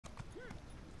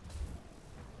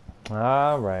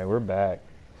Alright, we're back.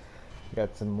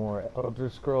 Got some more Elder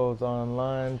Scrolls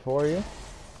Online for you.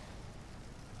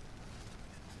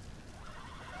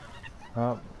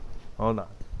 Oh, hold on.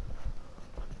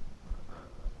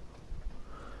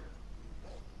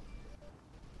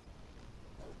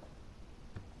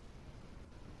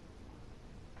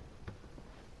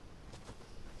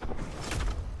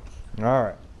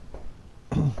 Alright.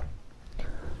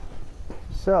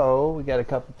 So, we got a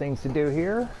couple things to do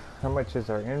here. How much is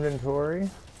our inventory?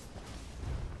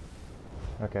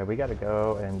 Okay, we gotta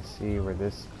go and see where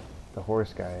the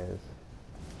horse guy is.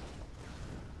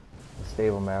 The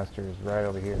stable master is right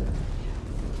over here.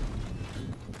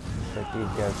 Looks like these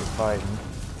guys are fighting.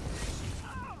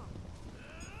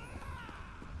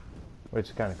 Which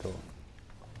is kind of cool.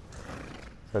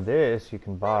 So this you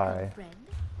can buy.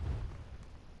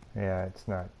 Yeah, it's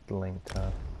not linked,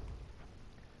 huh?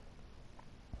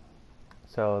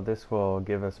 So this will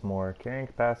give us more carrying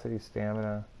capacity,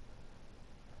 stamina.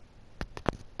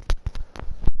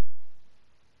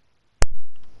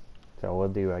 So we'll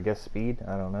do, I guess, speed.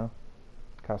 I don't know.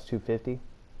 Costs 250.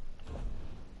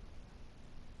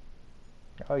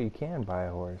 Oh, you can buy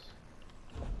a horse.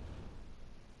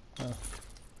 Oh.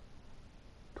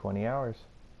 20 hours.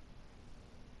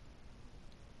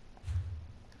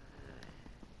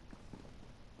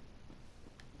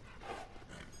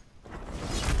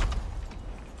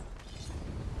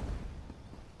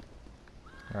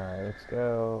 Alright, let's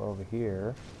go over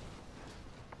here.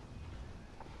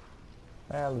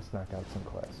 Let's knock out some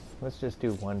quests. Let's just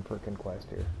do one frickin' quest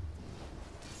here.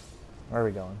 Where are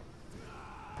we going?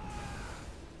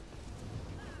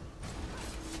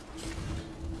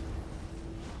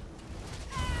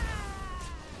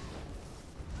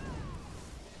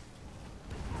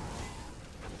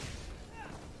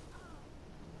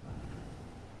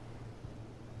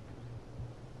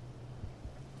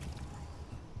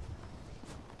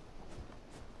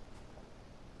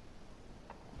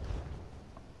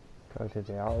 Go to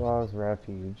the Outlaws'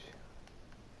 Refuge.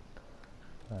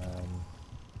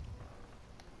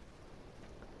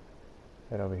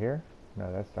 Head over here?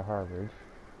 No, that's the Harvard.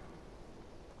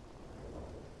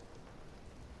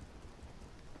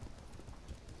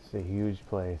 It's a huge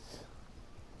place.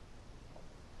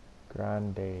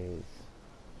 Grandes.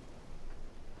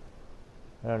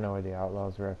 I don't know where the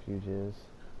Outlaws' Refuge is.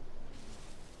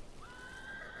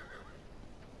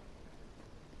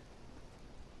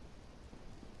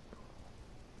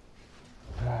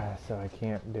 So I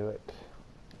can't do it.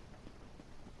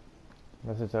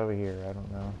 Unless it's over here, I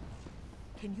don't know.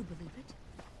 Can you believe it?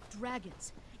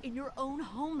 Dragons in your own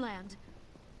homeland.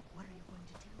 What are you going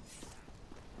to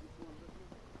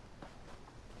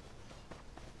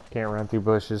do? Can't run through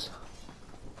bushes.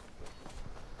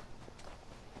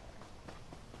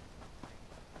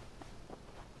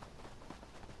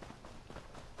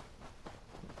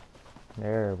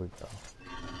 There we go.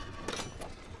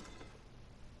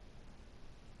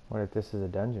 What if this is a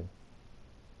dungeon?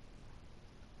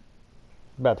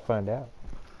 About to find out.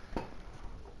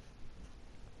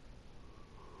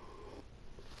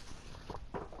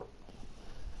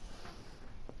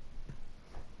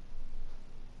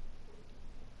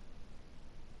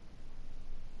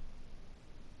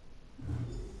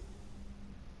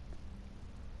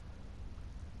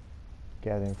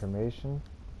 Gather information.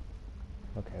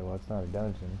 Okay, well, it's not a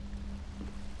dungeon.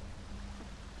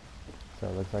 So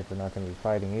it looks like we're not going to be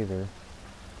fighting either.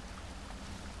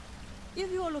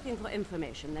 If you're looking for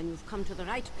information, then you've come to the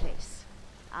right place.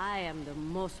 I am the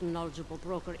most knowledgeable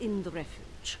broker in the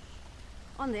refuge.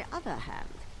 On the other hand,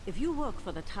 if you work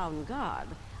for the town guard,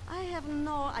 I have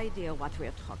no idea what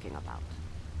we're talking about.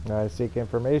 I seek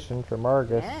information from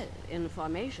Argus. Well,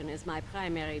 information is my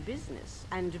primary business,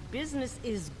 and business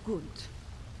is good.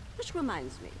 Which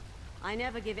reminds me, I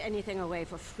never give anything away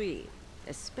for free,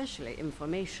 especially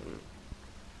information.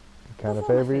 What kind of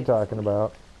favor are you talking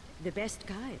about? The best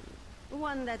kind.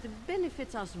 One that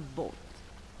benefits us both.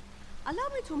 Allow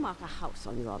me to mark a house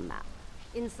on your map.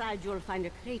 Inside you'll find a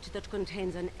crate that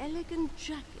contains an elegant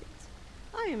jacket.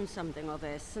 I am something of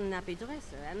a snappy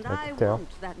dresser, and I want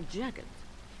that jacket.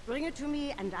 Bring it to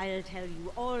me, and I'll tell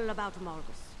you all about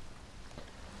Margus.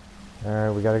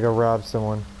 Alright, we gotta go rob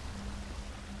someone.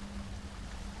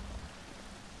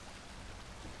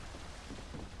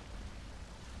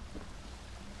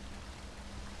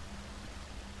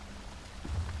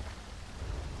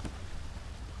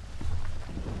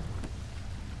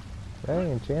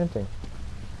 Hey, enchanting.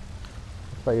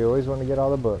 That's why you always want to get all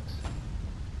the books.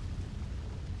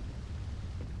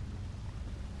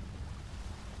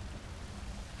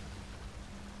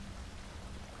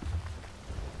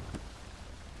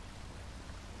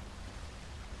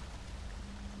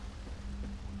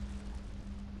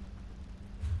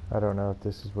 I don't know if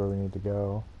this is where we need to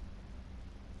go.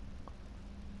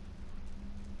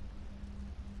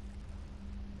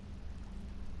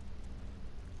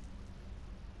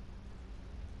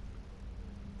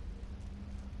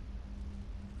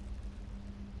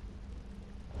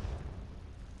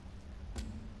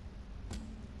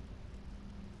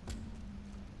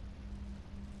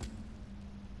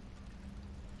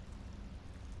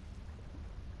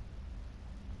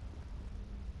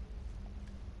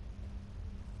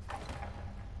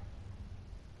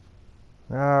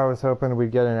 I was hoping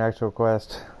we'd get an actual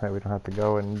quest that we don't have to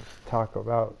go and talk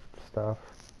about stuff.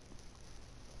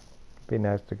 Be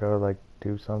nice to go like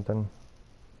do something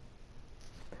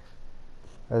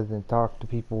other than talk to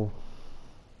people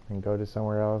and go to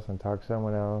somewhere else and talk to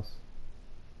someone else.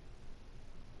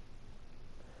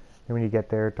 And when you get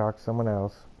there, talk to someone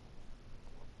else.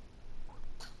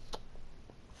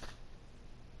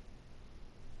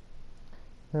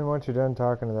 And once you're done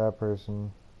talking to that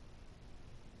person,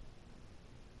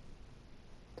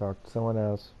 talk to someone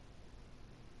else.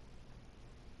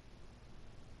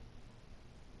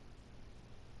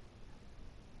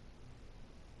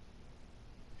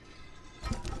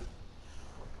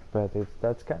 But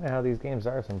that's kind of how these games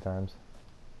are sometimes.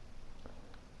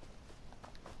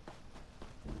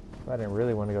 I didn't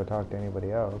really want to go talk to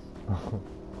anybody else.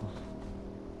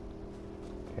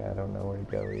 Okay, I don't know where to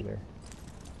go either.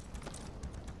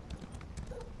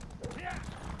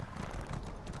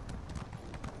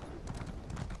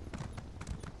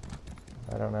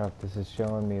 I don't know if this is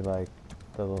showing me like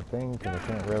the little thing, because I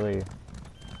can't really...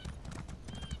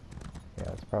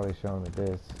 Yeah, it's probably showing me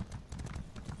this.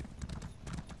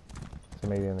 So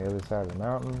maybe on the other side of the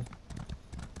mountain.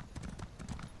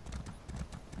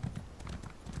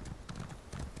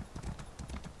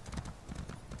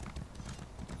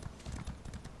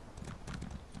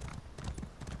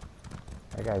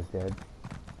 That guy's dead.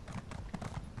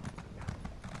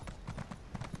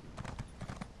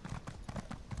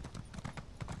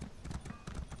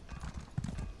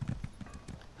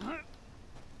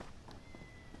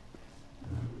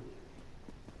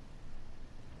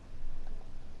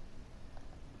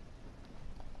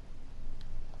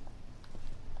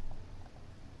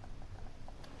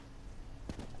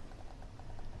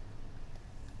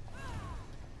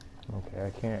 Okay, I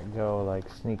can't go like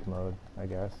sneak mode, I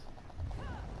guess.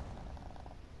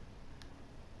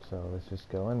 So let's just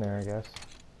go in there, I guess.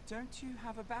 Don't you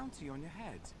have a bounty on your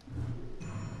head?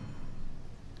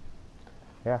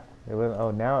 Yeah, it will.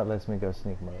 Oh, now it lets me go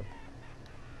sneak mode.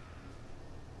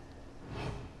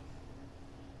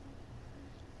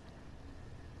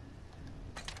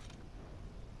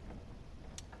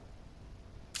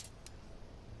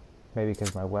 Maybe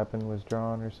because my weapon was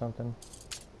drawn or something.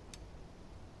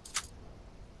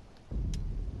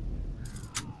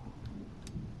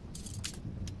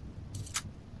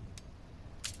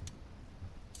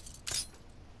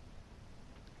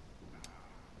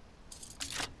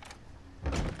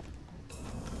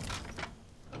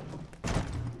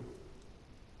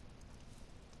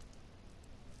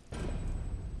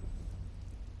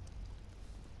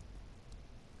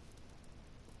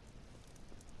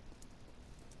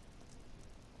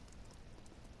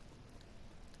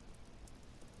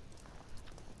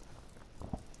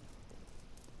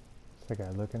 Is that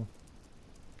guy looking?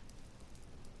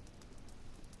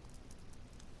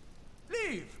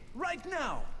 Leave right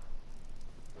now.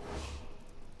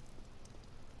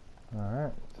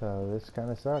 Alright, so this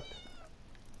kind of sucked.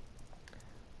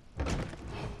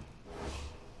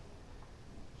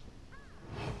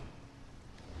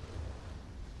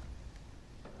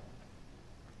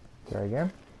 Try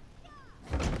again?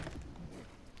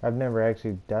 I've never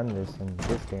actually done this in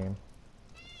this game.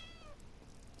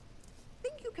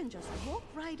 Think you can just walk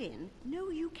right in? No,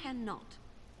 you cannot.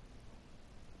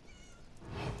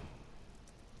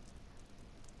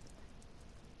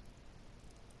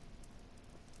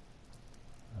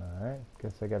 Alright,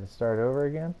 guess I gotta start over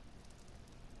again.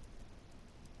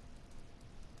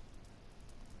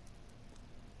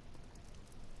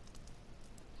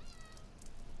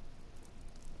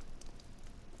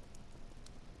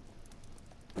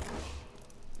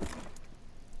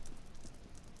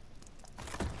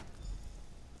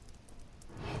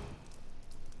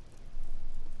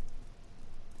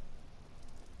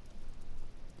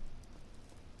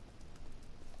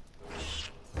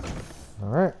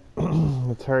 Alright,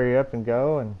 let's hurry up and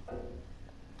go and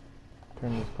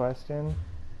turn this quest in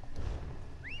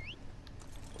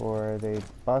before they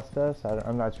bust us.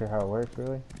 I'm not sure how it works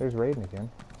really. There's raiding again.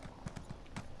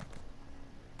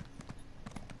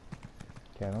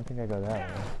 Okay, I don't think I go that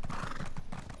way.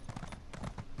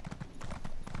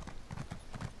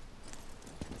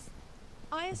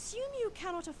 I assume you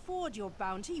cannot afford your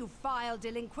bounty, you vile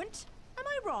delinquent. Am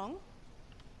I wrong?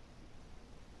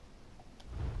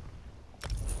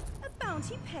 A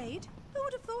bounty paid? Who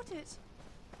would have thought it?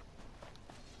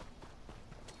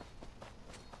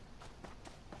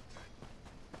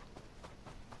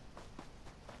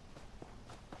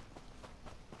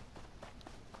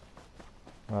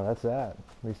 Well, that's that.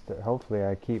 At least, hopefully,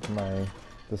 I keep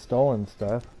the stolen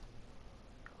stuff.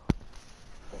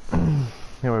 Anyway,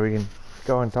 we can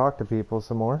go and talk to people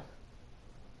some more.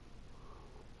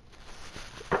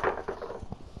 It's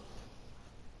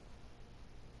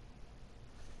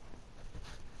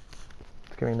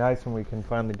gonna be nice when we can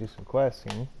finally do some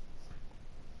questing.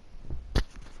 I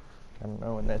don't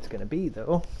know when that's gonna be,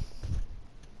 though.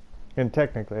 And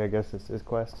technically, I guess this is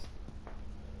quests.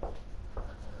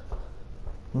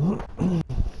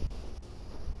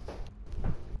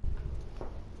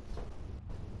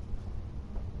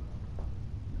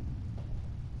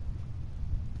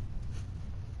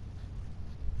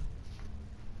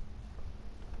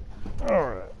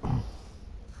 Alright.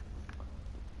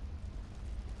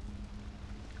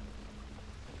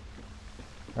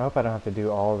 I hope I don't have to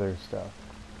do all their stuff.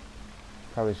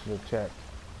 Probably should have checked.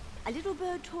 A little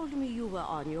bird told me you were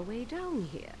on your way down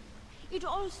here. It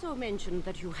also mentioned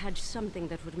that you had something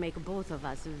that would make both of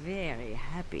us very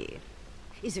happy.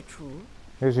 Is it true?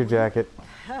 Here's your jacket.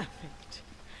 Perfect.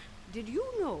 Did you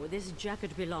know this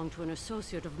jacket belonged to an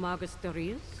associate of Margus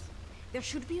Darius? There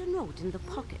should be a note in the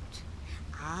pocket.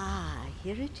 Ah,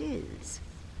 here it is.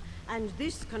 And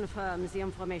this confirms the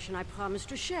information I promised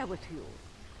to share with you.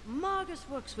 Margus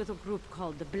works with a group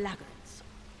called the Blackguards.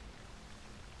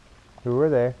 Who were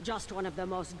they? Just one of the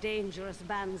most dangerous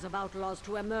bands of outlaws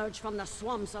to emerge from the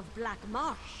swamps of Black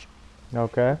Marsh.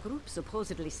 Okay. The group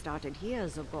supposedly started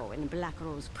years ago in Black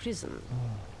Rose Prison.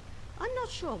 I'm not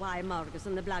sure why Margus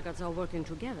and the Blackguards are working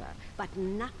together, but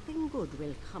nothing good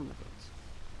will come of it.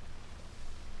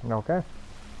 Okay.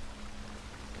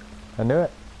 I knew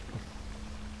it.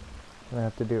 I'm gonna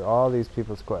have to do all these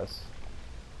people's quests.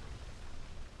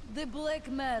 The black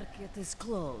market is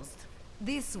closed.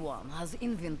 This one has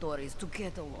inventories to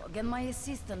catalog, and my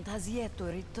assistant has yet to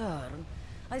return.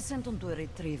 I sent him to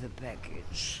retrieve a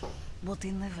package, but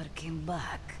he never came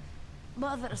back.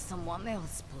 Bother someone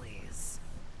else, please.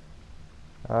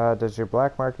 Does your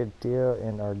black market deal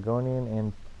in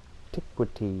Argonian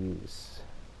antiquities?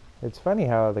 It's funny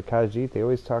how the Khajiit, they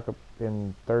always talk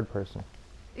in third person.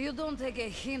 You don't take a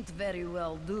hint very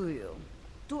well, do you?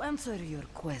 To answer your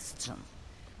question,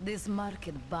 this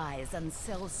market buys and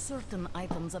sells certain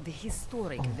items of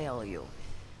historic value.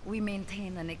 We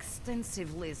maintain an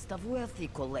extensive list of wealthy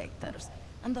collectors,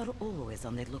 and are always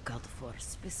on the lookout for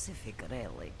specific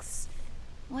relics.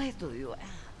 Why do you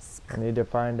ask? I need to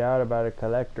find out about a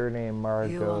collector named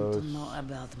Margos. You want to know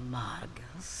about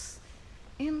Margus?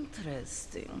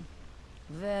 Interesting.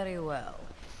 Very well.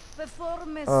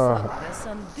 Perform a service,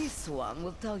 and this one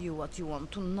will tell you what you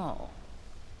want to know.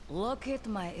 Locate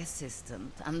my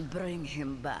assistant and bring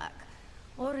him back.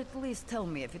 Or at least tell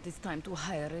me if it is time to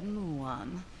hire a new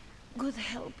one. Good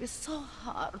help is so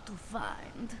hard to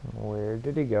find. Where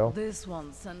did he go? This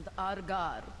one sent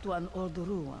Argar to an old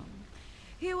ruin.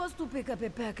 He was to pick up a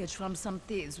package from some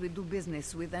thieves we do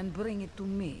business with and bring it to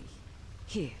me.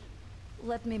 Here,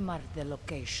 let me mark the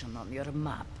location on your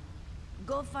map.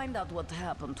 Go find out what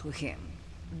happened to him.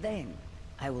 Then,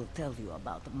 I will tell you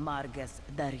about Margus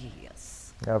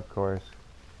Darius. Of course.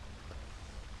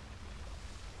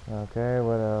 Okay,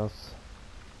 what else?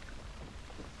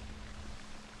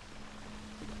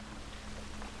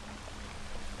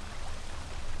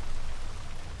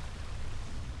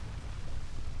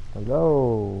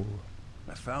 Hello.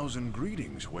 1,000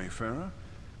 greetings, Wayfarer.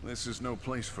 This is no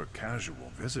place for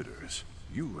casual visitors.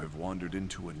 You have wandered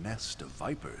into a nest of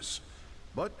vipers.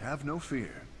 But have no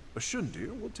fear. A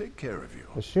Shundir will take care of you.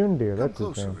 A Shundir, that's Come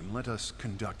his closer name. and let us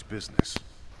conduct business.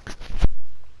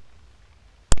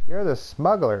 You're the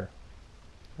smuggler.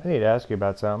 I need to ask you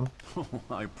about something.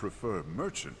 I prefer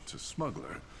merchant to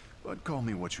smuggler, but call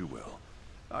me what you will.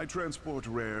 I transport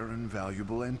rare and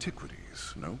valuable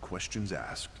antiquities, no questions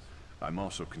asked. I'm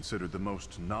also considered the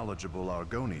most knowledgeable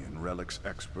Argonian relics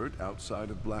expert outside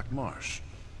of Black Marsh.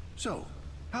 So,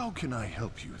 how can I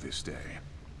help you this day?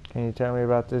 Can you tell me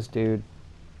about this dude?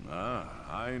 Ah,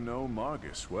 I know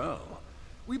Margus well.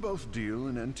 We both deal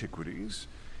in antiquities.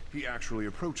 He actually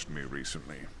approached me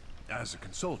recently. As a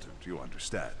consultant, you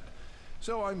understand.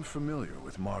 So I'm familiar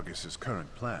with Margus's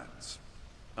current plans.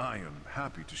 I am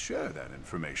happy to share that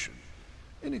information,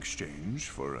 in exchange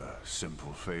for a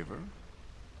simple favor.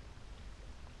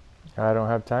 I don't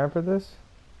have time for this?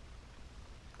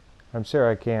 I'm sure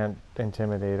I can't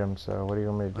intimidate him, so what do you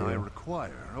want me to do? I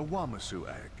require a Wamasu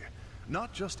egg.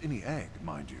 Not just any egg,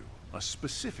 mind you. A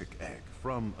specific egg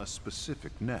from a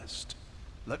specific nest.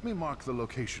 Let me mark the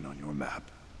location on your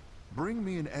map. Bring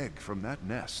me an egg from that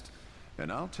nest, and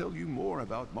I'll tell you more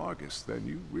about Margus than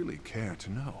you really care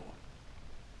to know.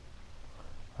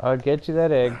 I'll get you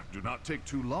that egg. Do not take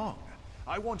too long.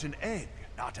 I want an egg,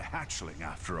 not a hatchling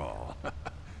after all.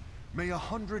 May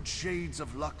 100 shades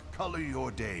of luck color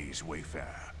your days,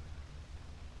 Wayfarer.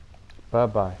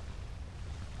 Bye-bye.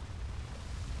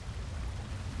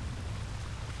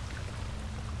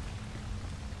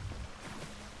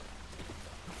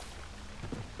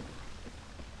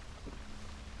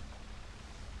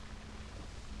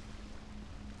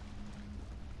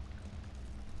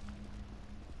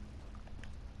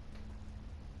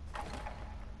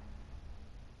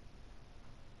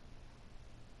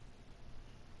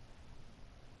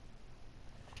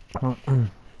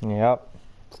 Yep,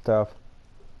 stuff.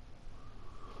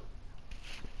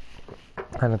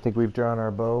 I don't think we've drawn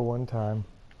our bow one time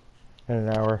in an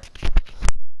hour.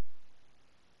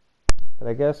 But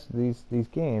I guess these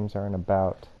games aren't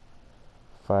about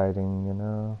fighting, you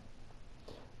know.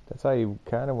 That's how you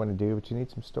kind of want to do, but you need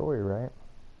some story, right?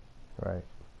 Right.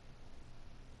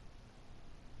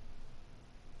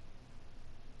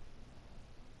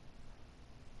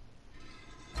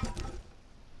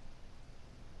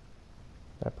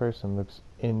 That person looks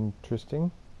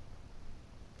interesting.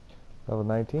 Level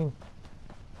 19.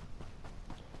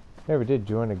 Never did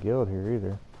join a guild here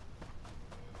either.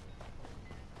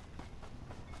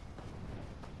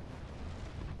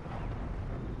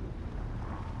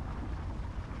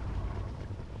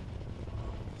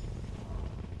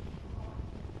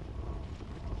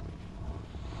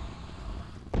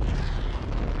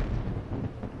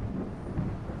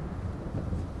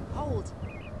 Hold.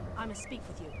 I must speak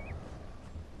with you.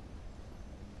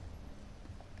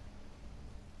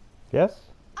 Yes?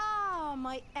 Ah,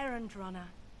 my errand runner.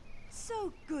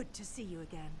 So good to see you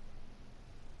again.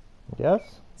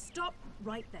 Yes? Stop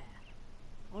right there.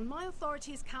 On my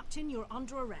authority as captain, you're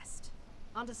under arrest.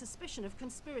 Under suspicion of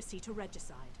conspiracy to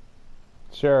regicide.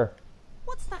 Sure.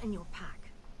 What's that in your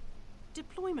pack?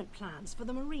 Deployment plans for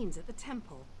the Marines at the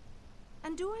temple.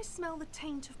 And do I smell the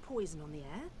taint of poison on the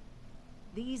air?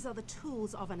 These are the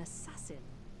tools of an assassin.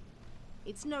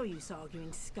 It's no use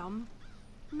arguing, scum.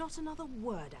 Not another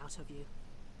word out of you.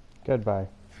 Goodbye.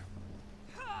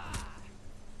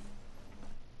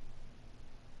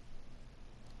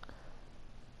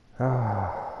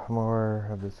 Ah, more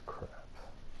of this crap.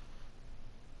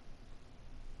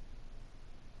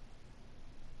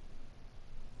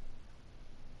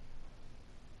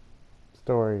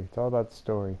 Story. It's all about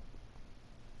story.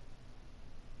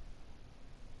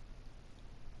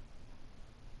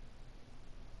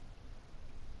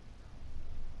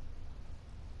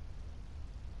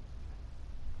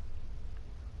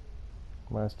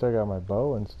 Well, I still got my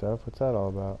bow and stuff. What's that all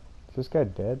about? Is this guy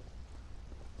dead?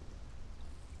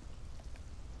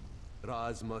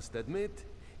 Raz must admit,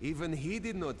 even he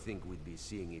did not think we'd be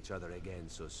seeing each other again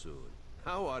so soon.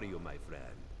 How are you, my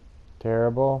friend?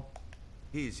 Terrible.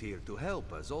 He's here to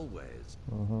help, as always.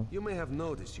 You may have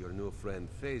noticed your new friend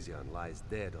Phazion lies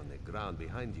dead on the ground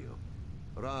behind you.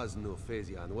 Raz knew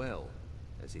Phazion well,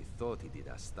 as he thought he did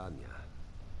Astanya.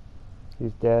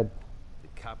 He's dead. The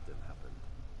captain happened.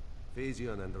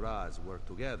 Phazion and Raz worked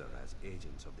together as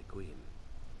agents of the Queen.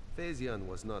 Phazion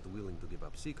was not willing to give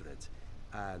up secrets,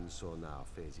 and so now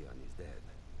Phazion is dead.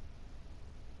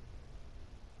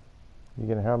 You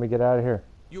gonna help me get out of here?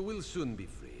 You will soon be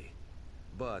free.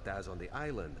 But as on the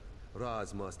island,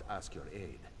 Raz must ask your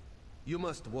aid. You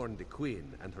must warn the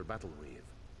Queen and her battle weave.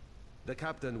 The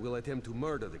captain will attempt to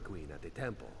murder the Queen at the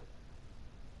temple.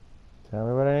 Tell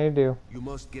me what I need to do. You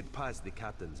must get past the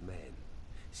captain's men.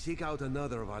 Seek out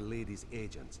another of Our Lady's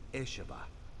agents, Esheba.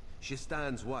 She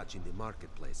stands watch in the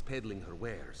marketplace, peddling her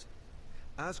wares.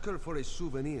 Ask her for a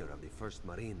souvenir of the First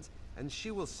Marines, and she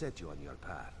will set you on your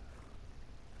path.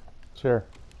 Sure.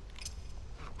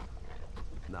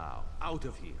 Now, out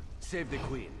of here. Save the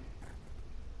Queen.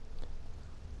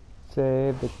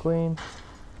 Save the Queen.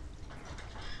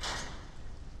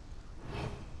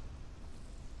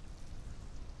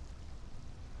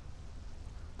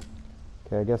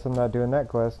 Okay, I guess I'm not doing that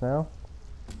quest now.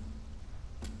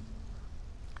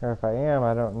 Or if I am,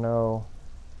 I don't know.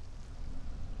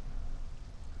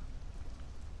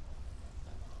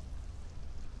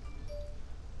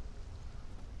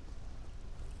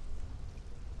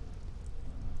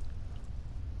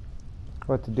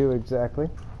 What to do exactly.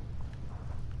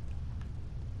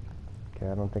 Okay,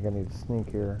 I don't think I need to sneak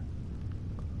here.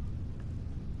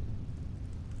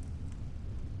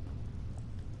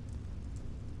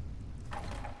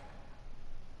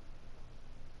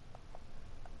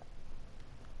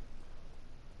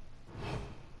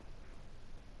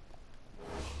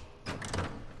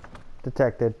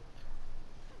 Detected.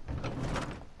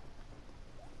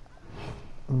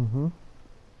 Mm-hmm.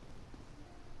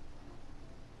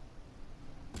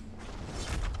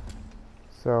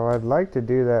 So I'd like to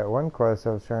do that one quest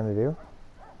I was trying to do.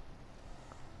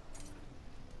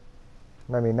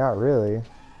 I mean, not really.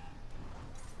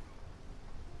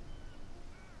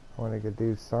 I want to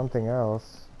do something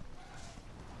else.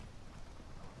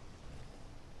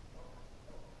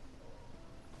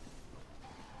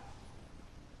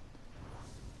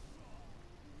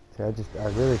 See, I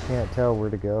really can't tell where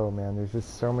to go, man. There's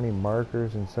just so many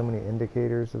markers and so many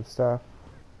indicators of stuff.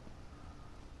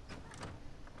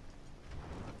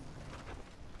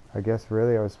 I guess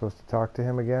really I was supposed to talk to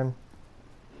him again.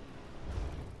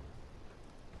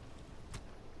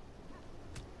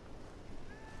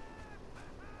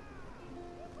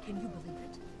 Can you believe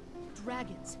it?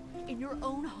 Dragons in your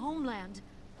own homeland.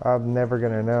 I'm never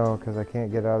gonna know because I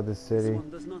can't get out of this city. This one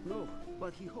does not know,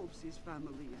 but he hopes his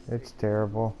family is It's safe.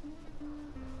 terrible.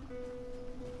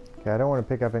 Okay, I don't want to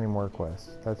pick up any more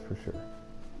quests, that's for sure.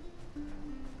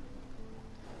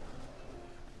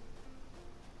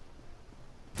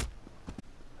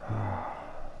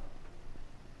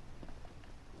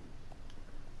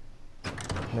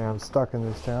 Now I'm stuck in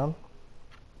this town.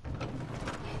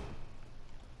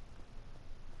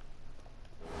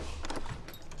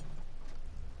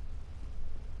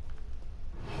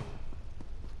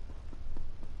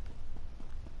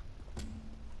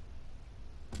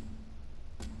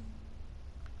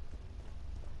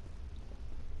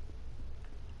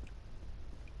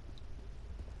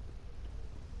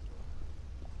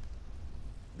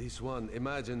 This one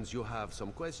imagines you have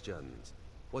some questions.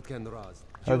 What can Raz?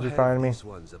 How'd you find me? This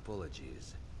one's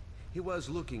apologies. He was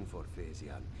looking for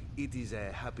Phaesian. It is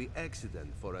a happy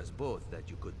accident for us both that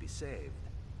you could be saved.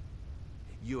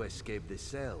 You escaped the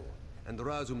cell, and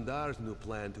Razumdar's new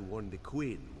plan to warn the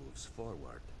Queen moves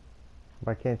forward.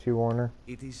 Why can't you warn her?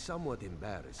 It is somewhat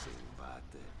embarrassing, but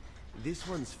this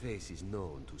one's face is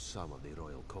known to some of the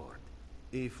royal court.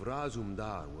 If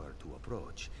Razumdar were to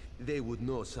approach, they would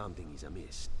know something is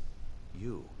amiss.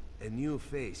 You, a new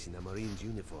face in a Marine's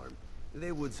uniform,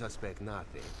 they would suspect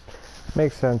nothing.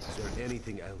 Makes sense. Is there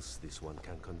anything else this one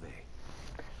can convey?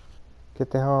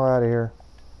 Get the hell out of here.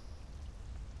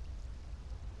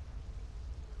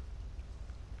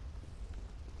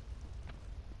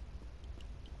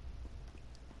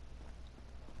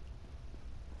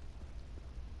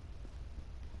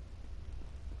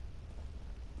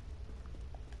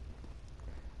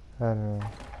 I don't know.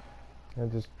 I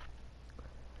just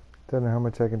don't know how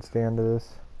much I can stand to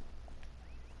this.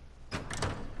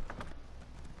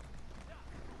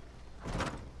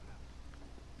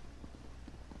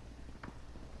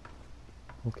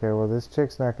 Okay, well this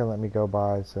chick's not gonna let me go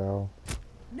by, so...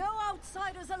 No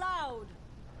outsiders allowed!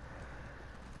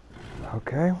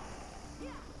 Okay.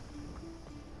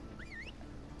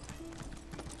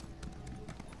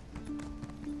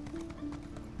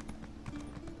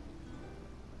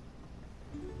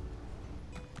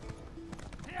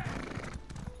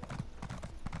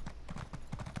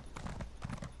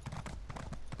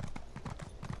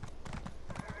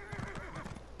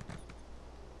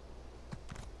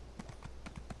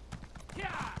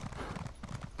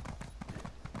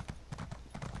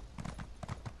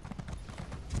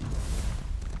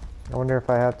 I wonder if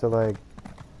I have to, like,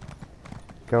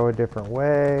 go a different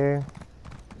way.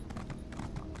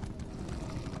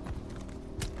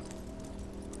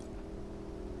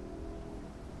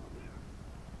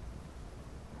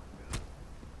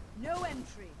 No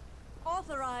entry.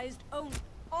 Authorized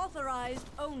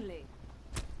only.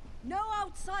 No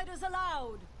outsiders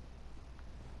allowed.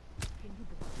 Can you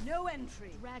believe No entry.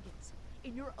 it? Dragons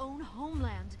in your own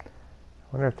homeland. I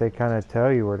wonder if they kind of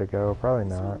tell you where to go. Probably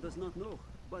This one not. does not know,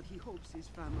 but he hopes his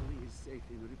family is safe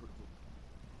in Riverwood.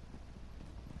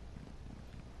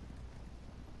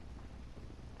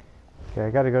 Okay, I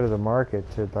gotta go to the market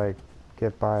to, like,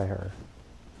 get by her.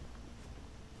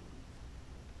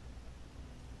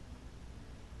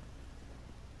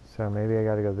 So maybe I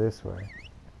gotta go this way.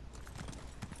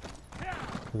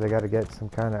 Because I gotta get some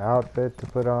kind of outfit to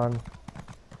put on.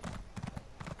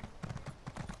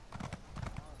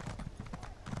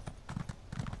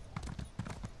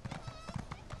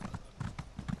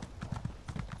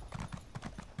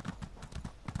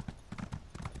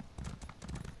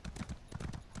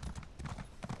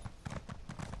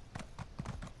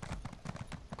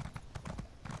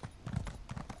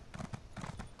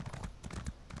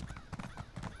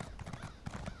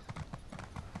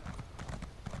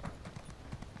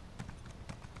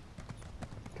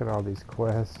 Look at all these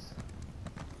quests.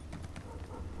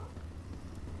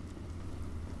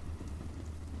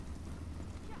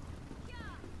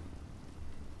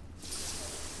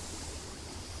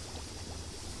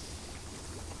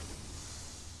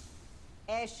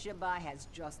 Esheba has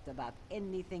just about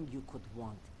anything you could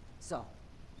want. So,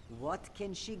 what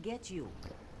can she get you?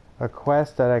 A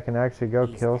quest that I can actually go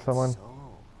Is kill that someone?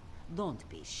 so? Don't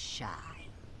be shy.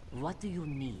 What do you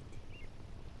need?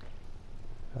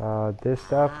 This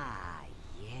stuff. Ah,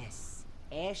 yes.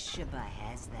 Esheba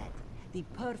has that. The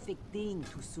perfect thing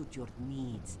to suit your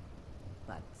needs.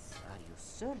 But are you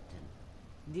certain?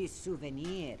 This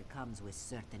souvenir comes with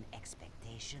certain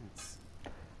expectations.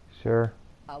 Sure.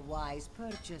 A wise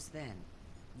purchase, then.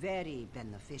 Very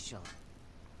beneficial.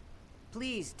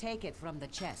 Please take it from the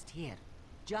chest here,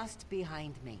 just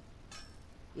behind me.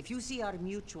 If you see our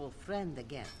mutual friend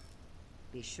again,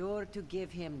 be sure to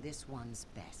give him this one's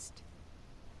best.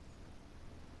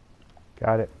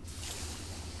 Got it.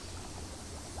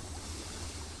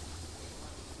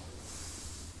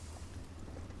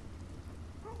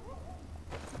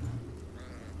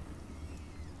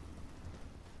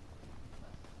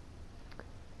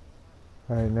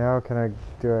 Alright, now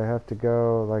do I have to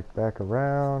go like back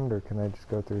around, or can I just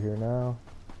go through here now?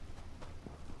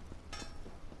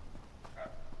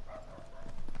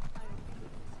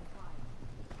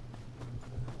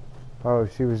 Oh,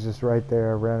 she was just right there.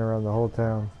 I ran around the whole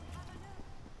town.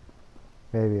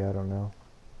 Maybe, I don't know.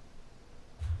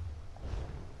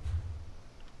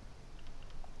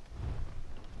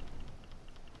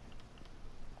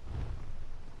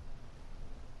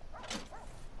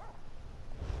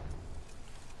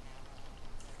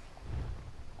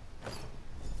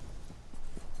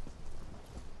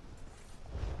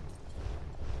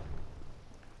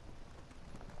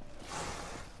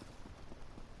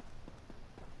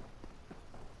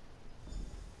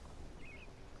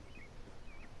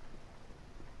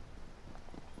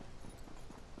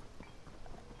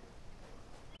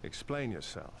 Explain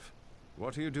yourself.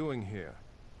 What are you doing here?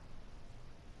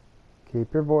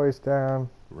 Keep your voice down.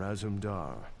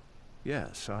 Razumdar.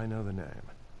 Yes, I know the name.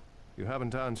 You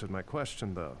haven't answered my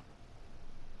question, though.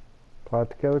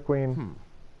 Plot to kill the queen.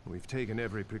 We've taken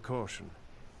every precaution.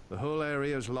 The whole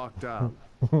area is locked down.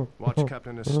 Watch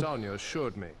Captain Estonia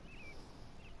assured me.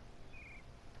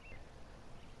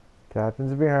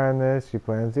 Captain's behind this. She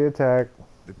plans the attack.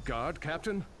 The guard,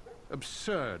 Captain?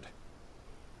 Absurd.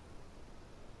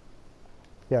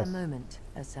 Yes. A moment,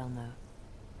 Aselmo.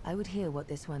 I would hear what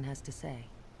this one has to say.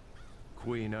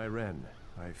 Queen Irene,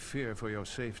 I fear for your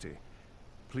safety.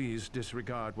 Please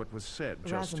disregard what was said.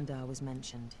 Razumdar was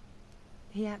mentioned.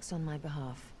 He acts on my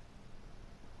behalf.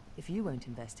 If you won't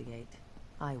investigate,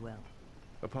 I will.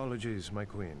 Apologies, my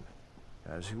queen.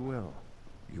 As you will.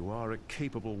 You are a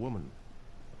capable woman.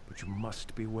 But you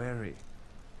must be wary.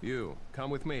 You, come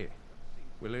with me.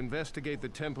 We'll investigate the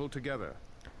temple together.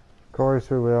 Of course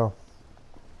we will.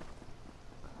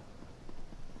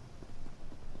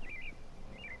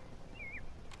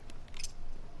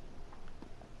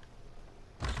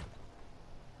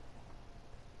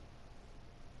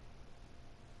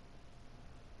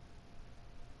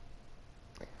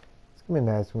 It's gonna be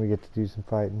nice when we get to do some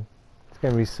fighting. It's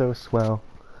gonna be so swell.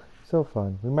 So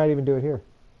fun. We might even do it here.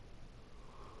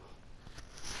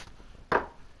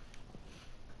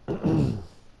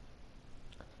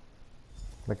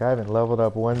 Like, I haven't leveled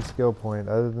up one skill point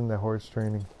other than the horse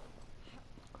training.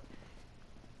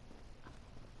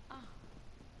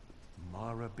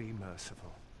 Mara, be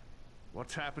merciful.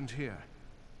 What's happened here?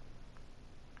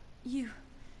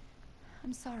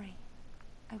 I'm sorry.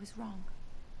 I was wrong.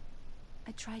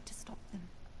 I tried to stop them.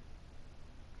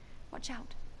 Watch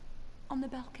out. On the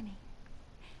balcony.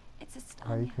 It's a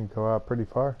Oh, you stun. can go out pretty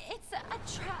far. It's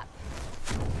a trap.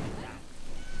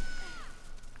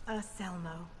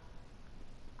 Selmo.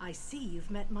 I see you've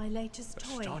met my latest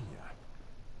toy. Estonia.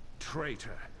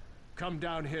 Traitor. Come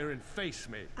down here and face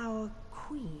me. Our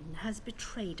queen has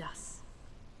betrayed us.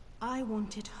 I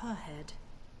wanted her head.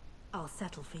 I'll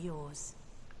settle for yours.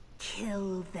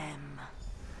 Kill them.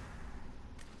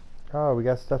 Oh, we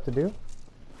got stuff to do?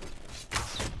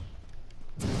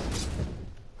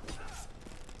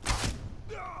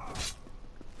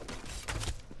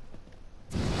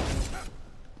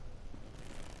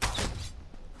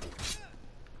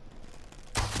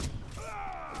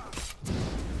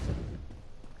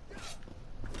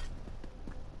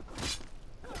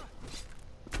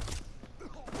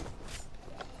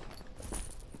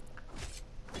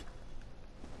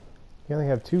 You only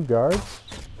have 2 guards?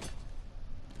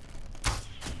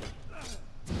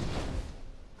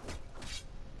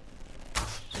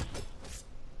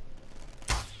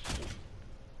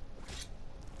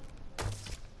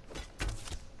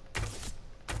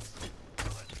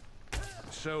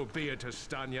 So be it,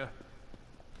 Estonia.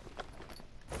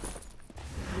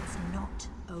 It's not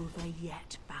over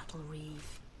yet, Battle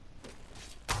Reeve.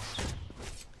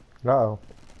 Uh-oh.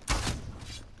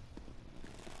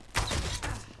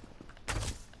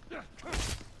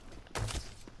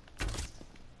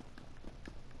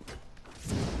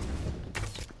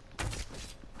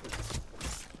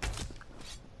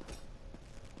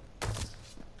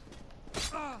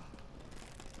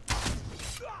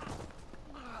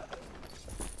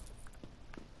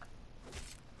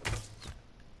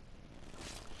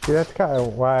 See, that's kind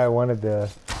of why I wanted the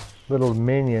little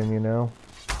minion, you know?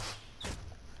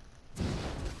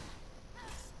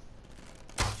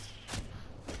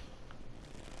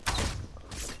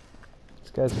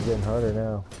 These guys are getting harder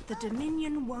now. The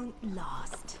Dominion won't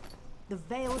last. The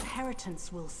Veiled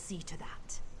Heritance will see to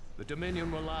that. The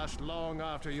Dominion will last long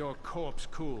after your corpse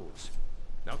cools.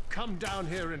 Now come down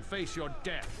here and face your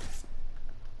death.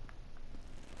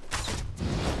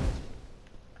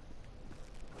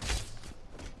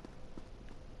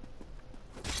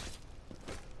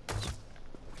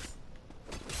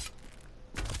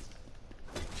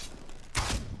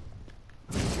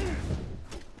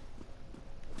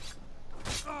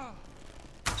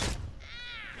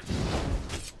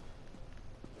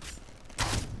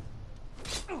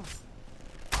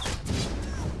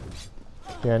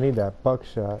 Yeah, I need that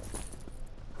buckshot.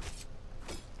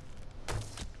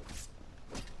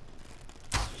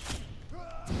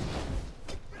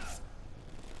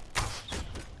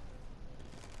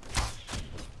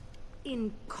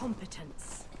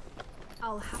 Incompetence.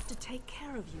 I'll have to take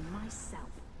care of you myself.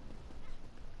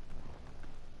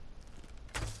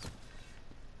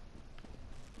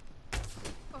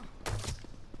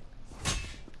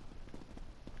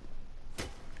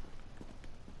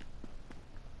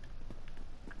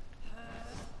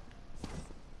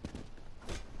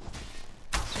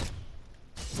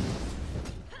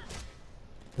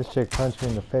 This chick punched me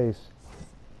in the face.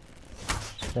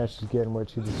 Now she's getting what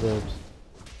she deserves.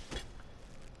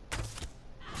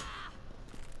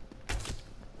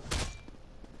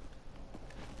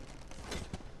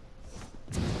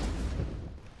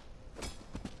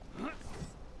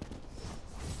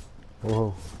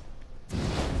 Whoa.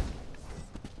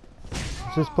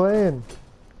 Just playing.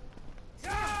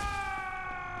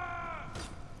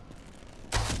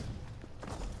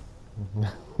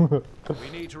 We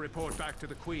need to report back to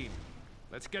the Queen.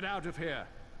 Let's get out of here.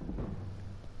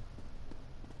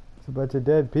 It's a bunch of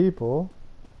dead people.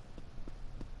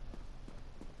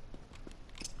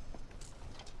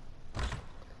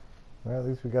 Well, at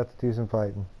least we got to do some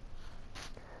fighting.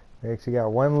 We actually got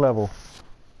one level.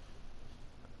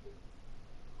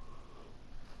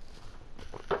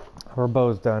 Our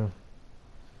bow's done.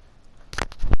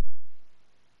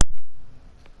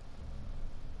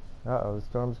 Uh-oh, the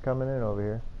storm's coming in over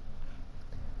here.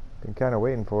 Been kind of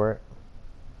waiting for it.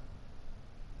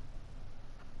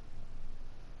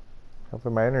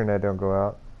 Hopefully my internet don't go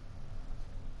out.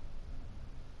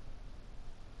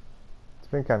 It's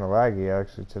been kind of laggy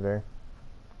actually today.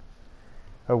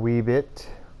 A wee bit.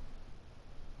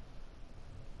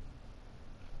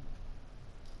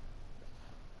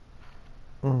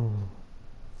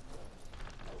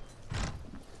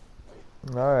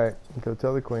 Alright, go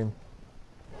tell the Queen.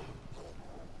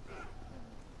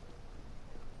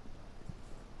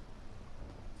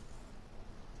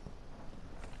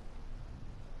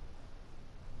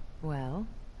 Well,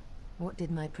 what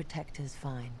did my protectors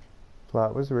find?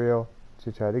 Plot was real.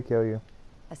 She tried to kill you.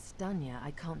 Astanya,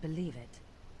 I can't believe it.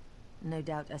 No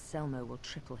doubt Anselmo will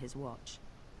triple his watch.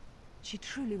 She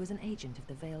truly was an agent of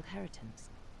the Veiled Heritance.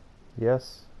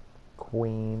 Yes,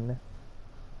 Queen.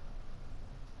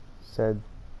 Said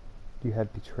you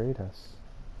had betrayed us.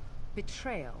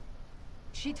 Betrayal.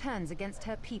 She turns against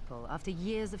her people after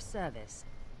years of service,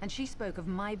 and she spoke of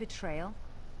my betrayal?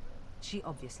 She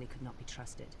obviously could not be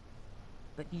trusted.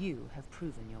 But you have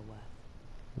proven your worth.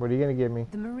 What are you gonna give me?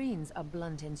 The Marines are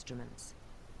blunt instruments.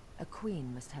 A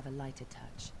queen must have a lighter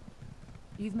touch.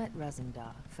 You've met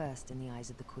Razendar, first in the eyes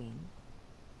of the Queen.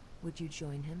 Would you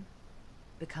join him?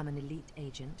 Become an elite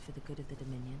agent for the good of the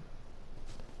Dominion?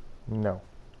 No.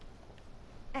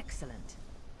 Excellent.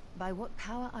 By what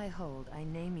power I hold, I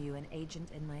name you an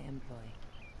agent in my employ.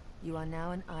 You are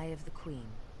now an eye of the Queen,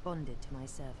 bonded to my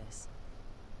service.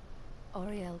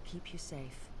 Oriel keep you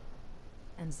safe,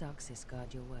 and Zarxis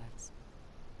guard your words.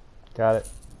 Got it.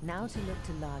 Now to look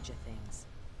to larger things.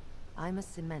 I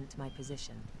must cement my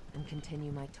position and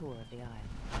continue my tour of the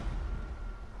Isle.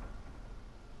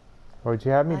 What would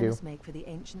you have me I do? must make for the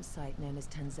ancient site known as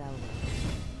Tamriel.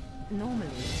 Normally,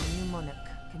 the new monarch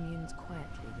communes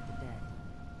quietly with the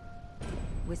dead.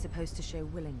 We're supposed to show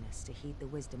willingness to heed the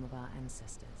wisdom of our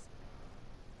ancestors.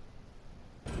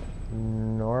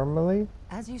 Normally?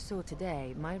 As you saw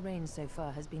today, my reign so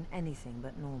far has been anything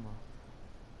but normal.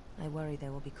 I worry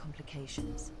there will be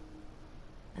complications,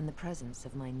 and the presence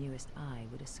of my newest eye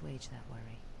would assuage that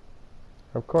worry.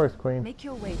 Of course, Queen. Make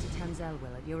your way to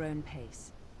Tamriel at your own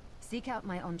pace. Seek out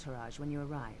my entourage when you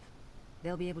arrive.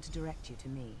 They'll be able to direct you to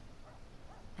me.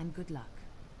 And good luck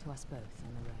to us both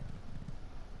on the road.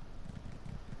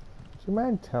 Do you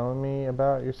mind telling me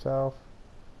about yourself?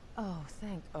 Oh,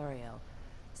 thank Oriel.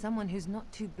 Someone who's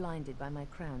not too blinded by my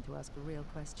crown to ask a real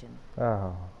question.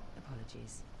 Oh.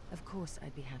 Apologies. Of course,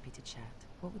 I'd be happy to chat.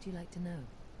 What would you like to know?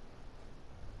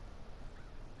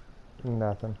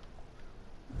 Nothing.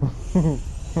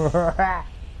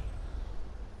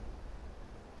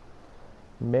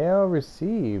 Mail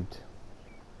received.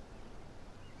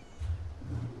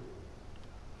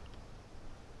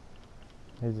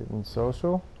 Is it in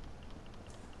social?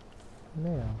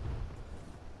 Mail.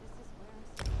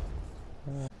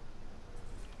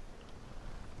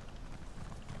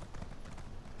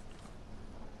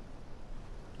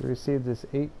 We received this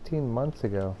 18 months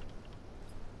ago.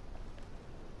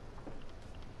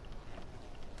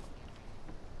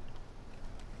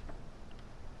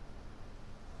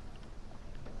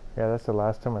 Yeah, that's the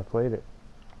last time I played it.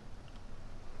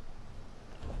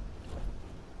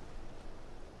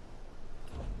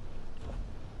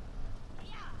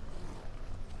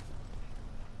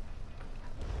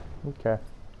 Okay.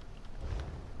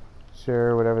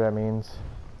 Sure, whatever that means.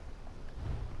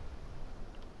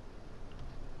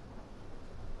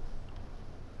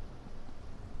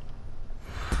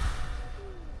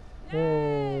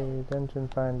 Yay! Dungeon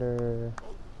Finder.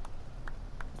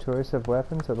 Choice of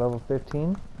weapons at level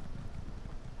 15.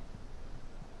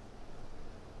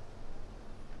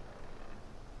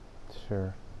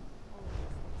 Sure.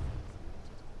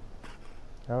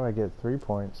 Oh, I get 3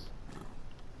 points.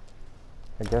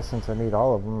 I guess since I need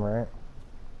all of them, right?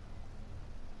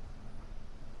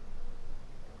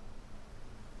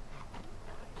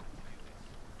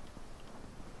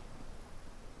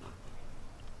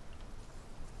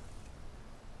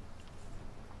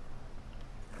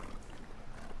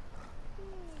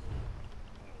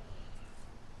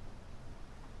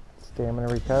 Stamina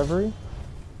recovery.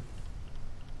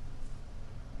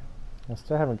 I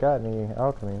still haven't got any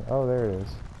alchemy. Oh, there it is.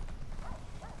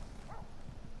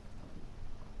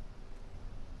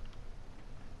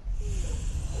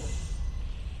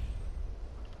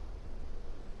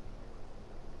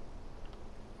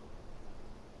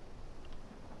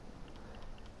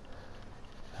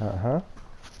 Uh-huh.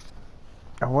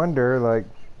 I wonder, like...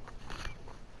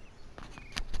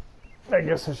 I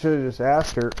guess I should have just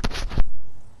asked her.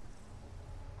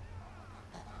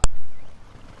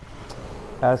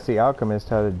 Ask the alchemist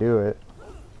how to do it.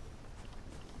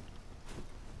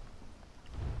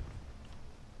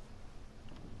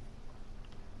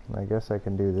 I guess I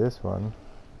can do this one.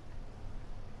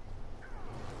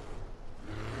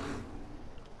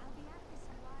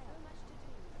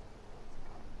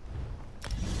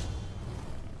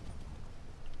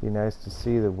 Be nice to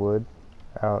see the wood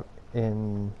out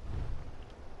in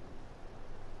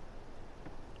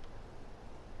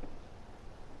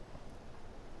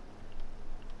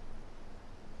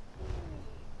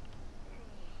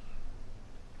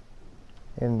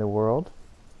the world.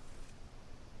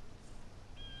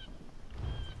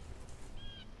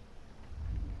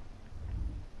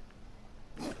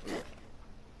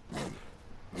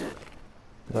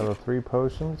 Level 3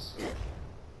 potions.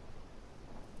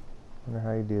 Wonder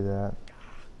how you do that.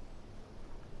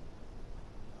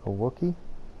 A Wookiee?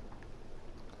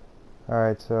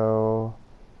 Alright, so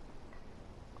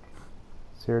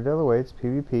Cyrodiil awaits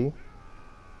PvP.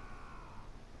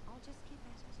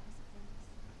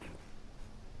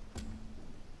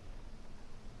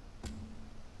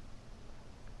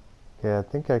 Yeah, I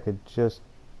think I could just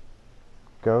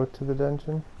go to the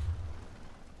dungeon.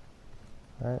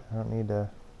 Alright, I don't need to...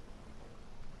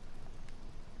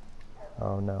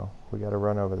 Oh no, we gotta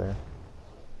run over there.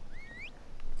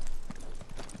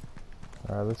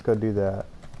 Alright, let's go do that.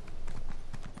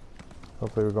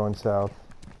 Hopefully we're going south.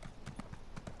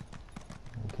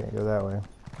 We can't go that way.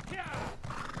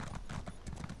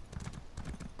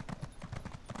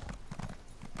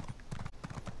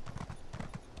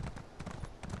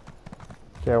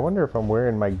 Okay, I wonder if I'm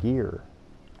wearing my gear.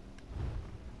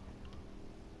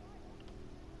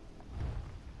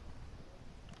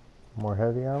 More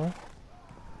heavy armor?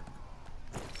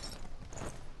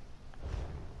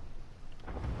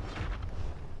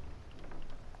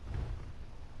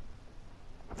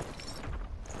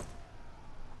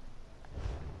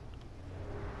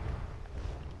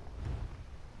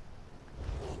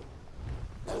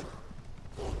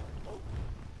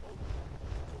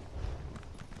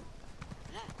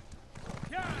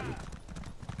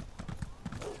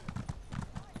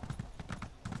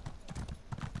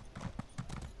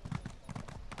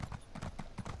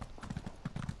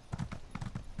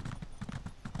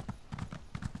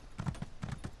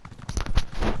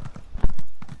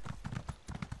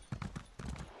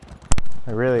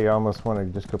 I really almost want to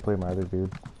just go play my other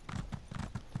dude.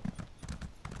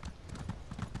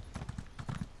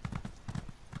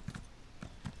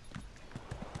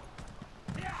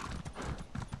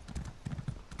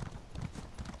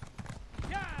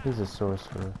 He's a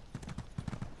sorcerer.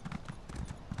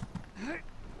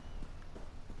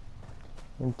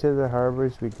 Into the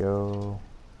harbors we go.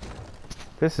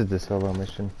 This is the solo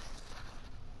mission.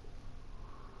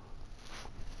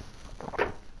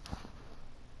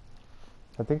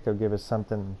 I think they'll give us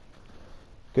something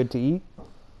good to eat.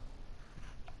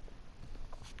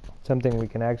 Something we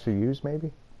can actually use,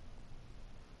 maybe?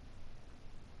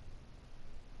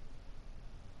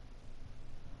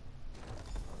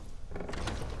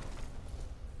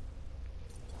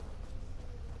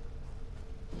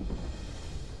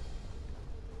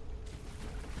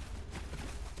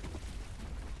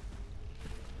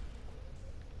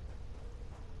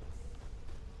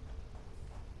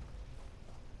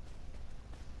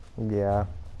 Yeah,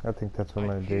 I think that's what I'm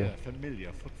gonna do.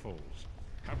 Familiar footfalls.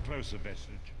 Come closer,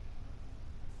 vestige.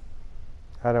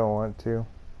 I don't want to.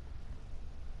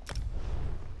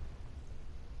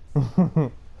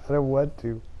 I don't want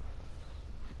to.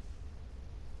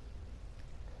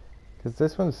 Because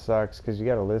this one sucks, because you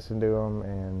gotta listen to him,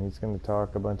 and he's gonna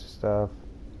talk a bunch of stuff.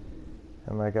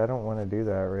 And like, I don't want to do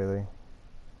that, really.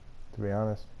 To be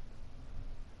honest.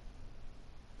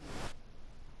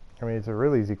 I mean, it's a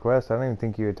really easy quest. I don't even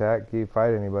think you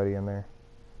fight anybody in there.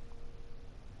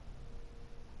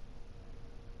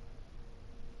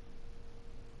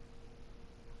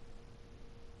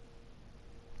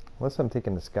 Unless I'm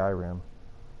taking the Skyrim.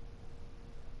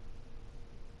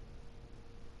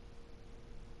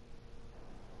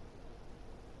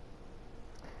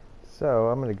 So,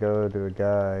 I'm gonna go to a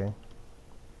guy.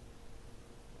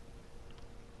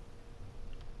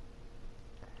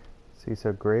 See,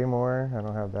 so Greymore, I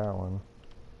don't have that one.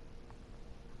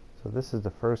 So this is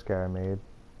the first guy I made.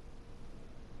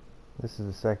 This is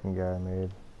the second guy I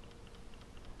made.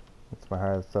 That's my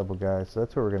highest level guy, so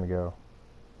that's where we're gonna go.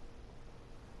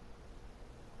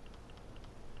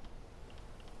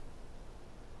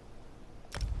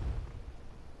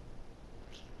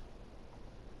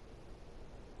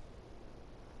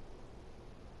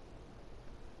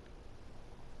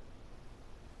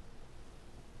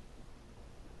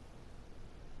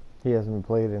 He hasn't been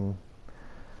played in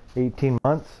 18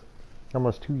 months,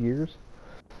 almost 2 years.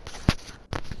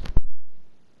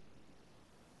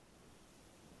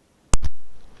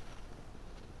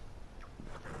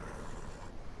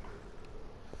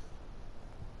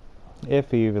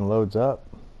 If he even loads up.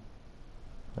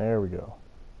 There we go.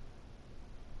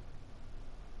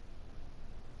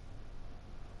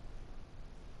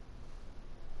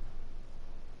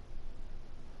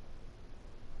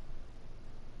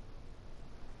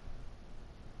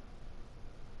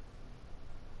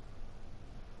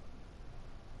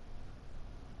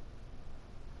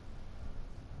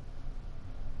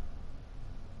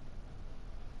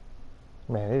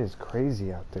 Man, it is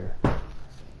crazy out there.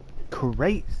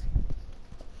 Crazy.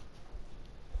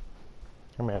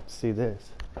 I'm gonna have to see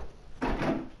this.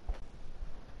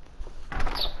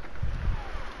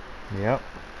 Yep.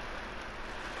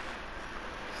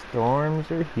 Storms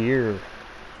are here.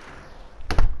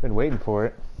 Been waiting for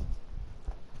it.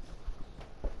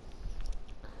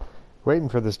 Waiting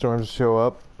for the storms to show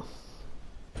up.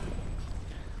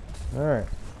 Alright.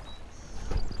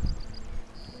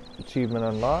 Achievement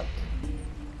unlocked.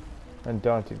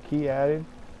 Undaunted key added.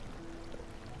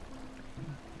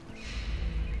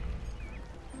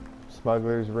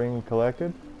 Smuggler's ring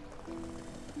collected.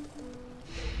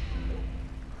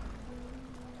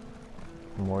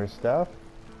 More stuff.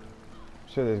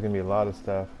 I'm sure there's gonna be a lot of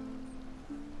stuff.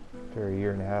 After a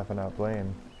year and a half of not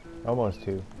playing. Almost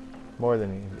 2. More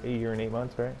than a year and 8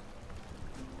 months, right?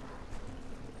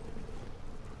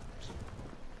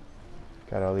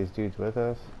 Got all these dudes with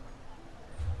us.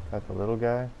 Got the little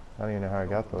guy. I don't even know how I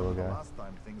got the little guy. Last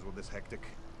time things were this hectic.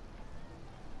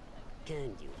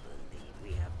 Can you believe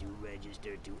we have to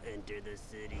register to enter the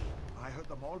city? I heard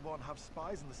the Malborn have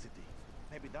spies in the city.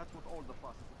 Maybe that's what all the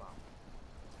fuss is about.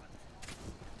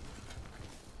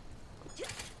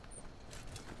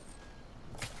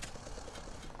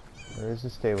 Where is the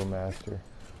stable master?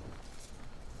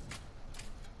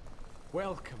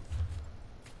 Welcome.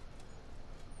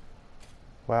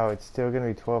 Wow, it's still gonna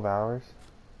be 12 hours?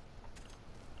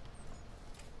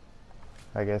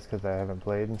 I guess because I haven't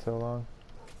played in so long.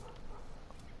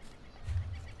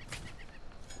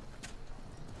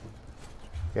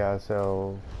 Yeah,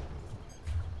 so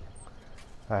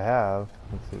I have,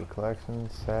 let's see,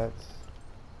 collections, sets,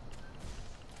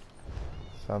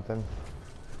 something.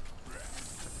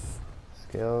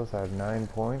 Skills, I have 9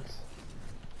 points.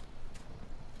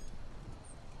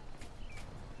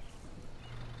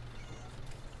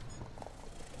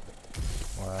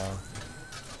 Wow.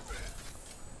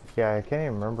 Yeah, I can't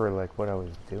even remember like what I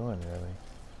was doing really.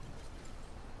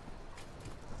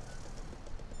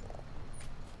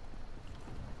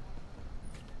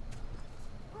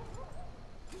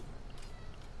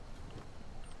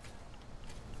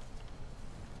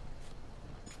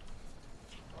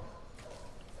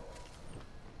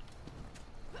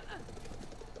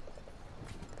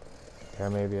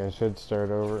 Okay, maybe I should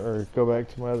start over or go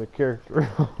back to my other character.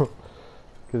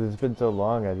 Because it's been so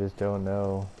long, I just don't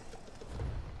know.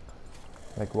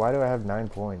 Like, why do I have 9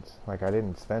 points? Like, I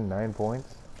didn't spend 9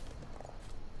 points?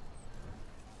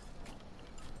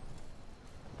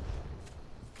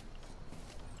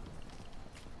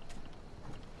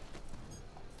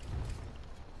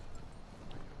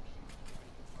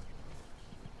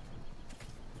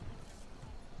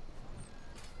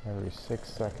 Every 6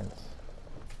 seconds.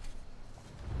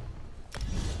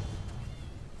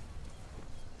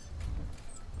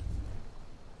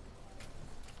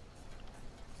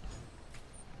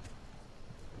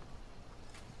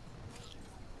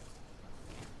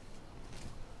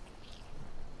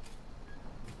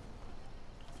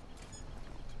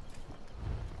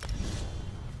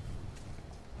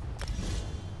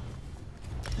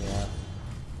 Yeah.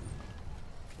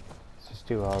 Let's just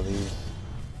do all these.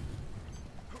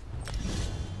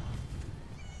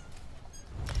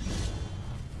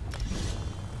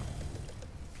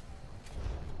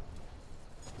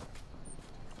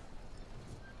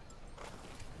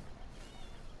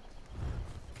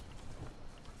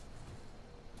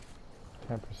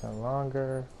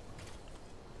 Longer.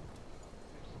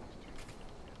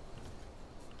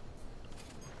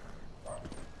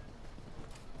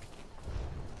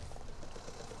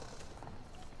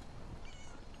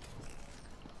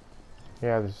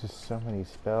 Yeah, there's just so many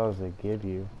spells they give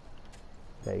you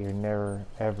that you're never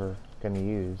ever gonna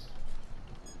use.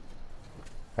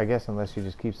 I guess unless you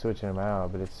just keep switching them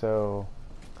out, but it's so...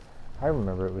 I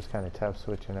remember it was kind of tough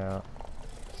switching out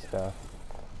stuff.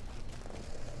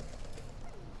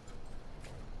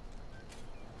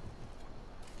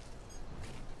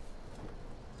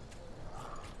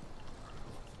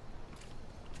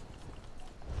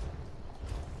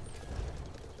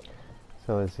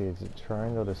 So let's see, is it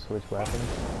triangle to switch weapons?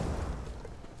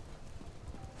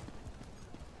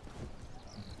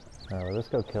 Alright, let's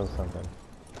go kill something.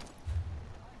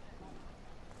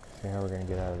 See how we're gonna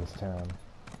get out of this town.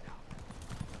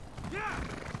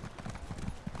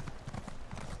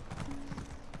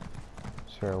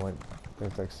 Sure, I went...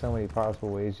 There's like so many possible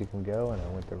ways you can go, and I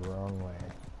went the wrong way.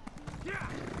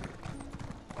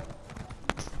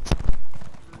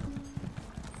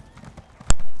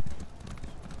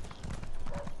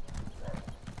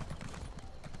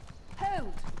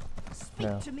 Hold! Speak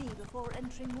No. to me before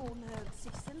entering more nerve,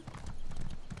 Cecil.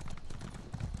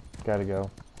 Gotta go.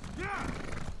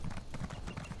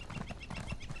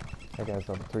 That guy's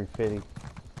level 350.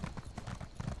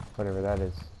 Whatever that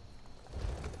is.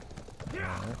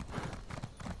 Alright.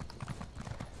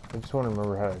 I just want to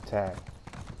remember how to attack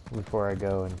before I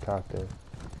go and talk to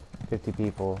 50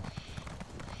 people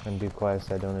and do quests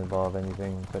that don't involve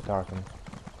anything but talking.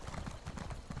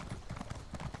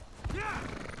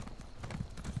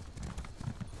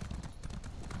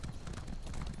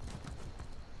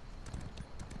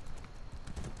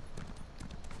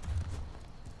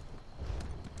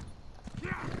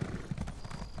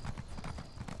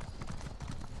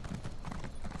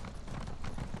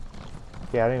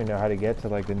 Yeah, I don't even know how to get to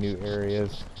like the new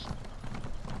areas.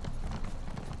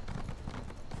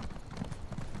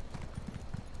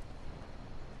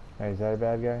 Hey, is that a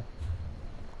bad guy?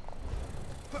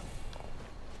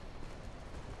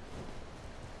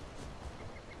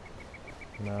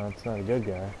 No, it's not a good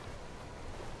guy.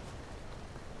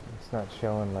 It's not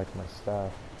showing like my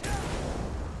stuff.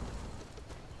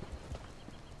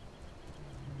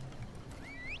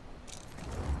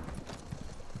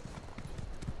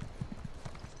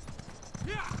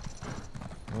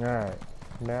 Alright,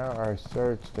 now our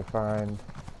search to find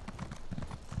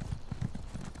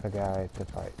a guy to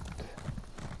fight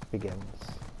begins.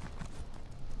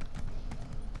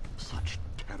 Such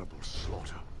terrible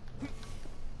slaughter.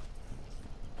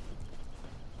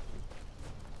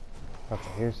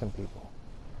 Okay, here's some people.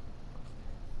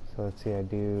 So let's see, I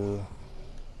do...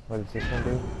 What does this one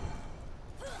do?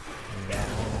 And that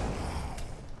one.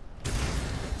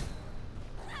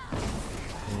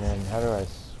 And then how do I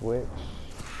switch?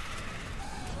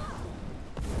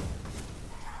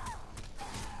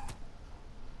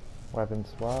 Weapon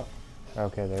swap?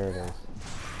 Okay, there it is.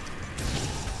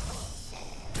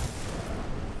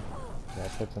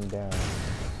 That puts him down.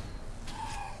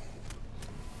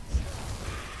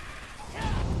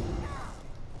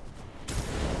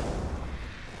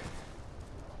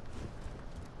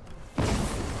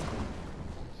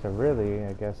 So really,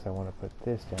 I guess I want to put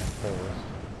this down first.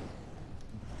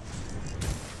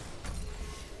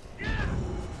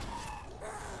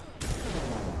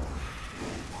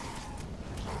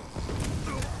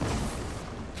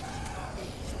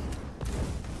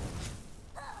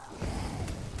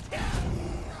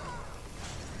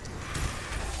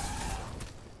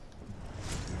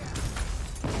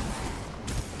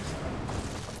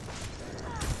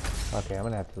 Okay, I'm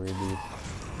gonna have to read these.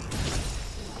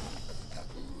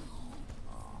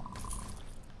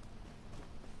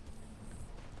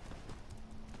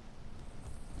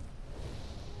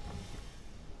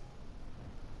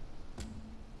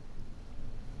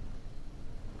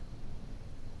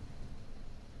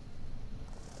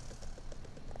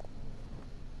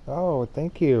 Oh,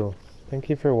 thank you. Thank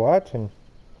you for watching.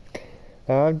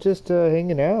 I'm just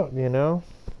hanging out, you know.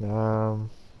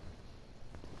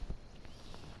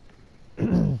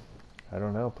 I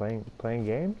don't know, playing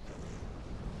games.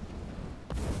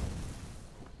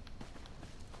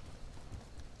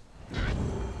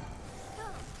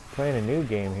 Playing a new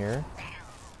game here.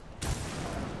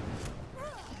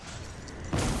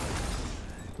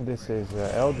 This is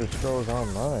Elder Scrolls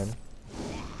Online.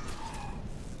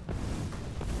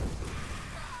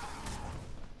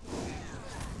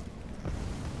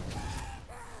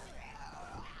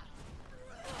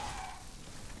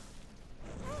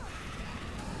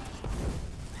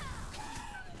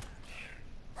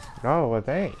 Oh, well,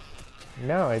 thanks.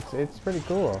 No, it's pretty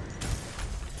cool.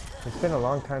 It's been a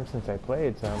long time since I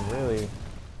played, so I'm really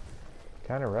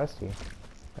kind of rusty.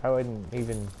 I wouldn't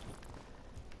even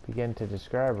begin to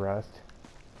describe Rust.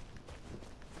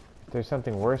 If there's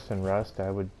something worse than Rust,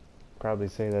 I would probably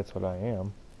say that's what I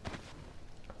am.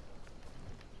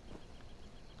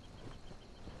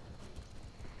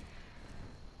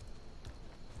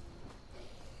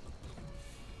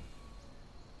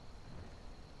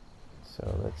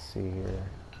 So let's see here.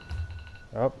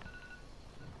 Oh,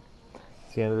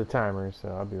 it's the end of the timer, so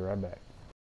I'll be right back.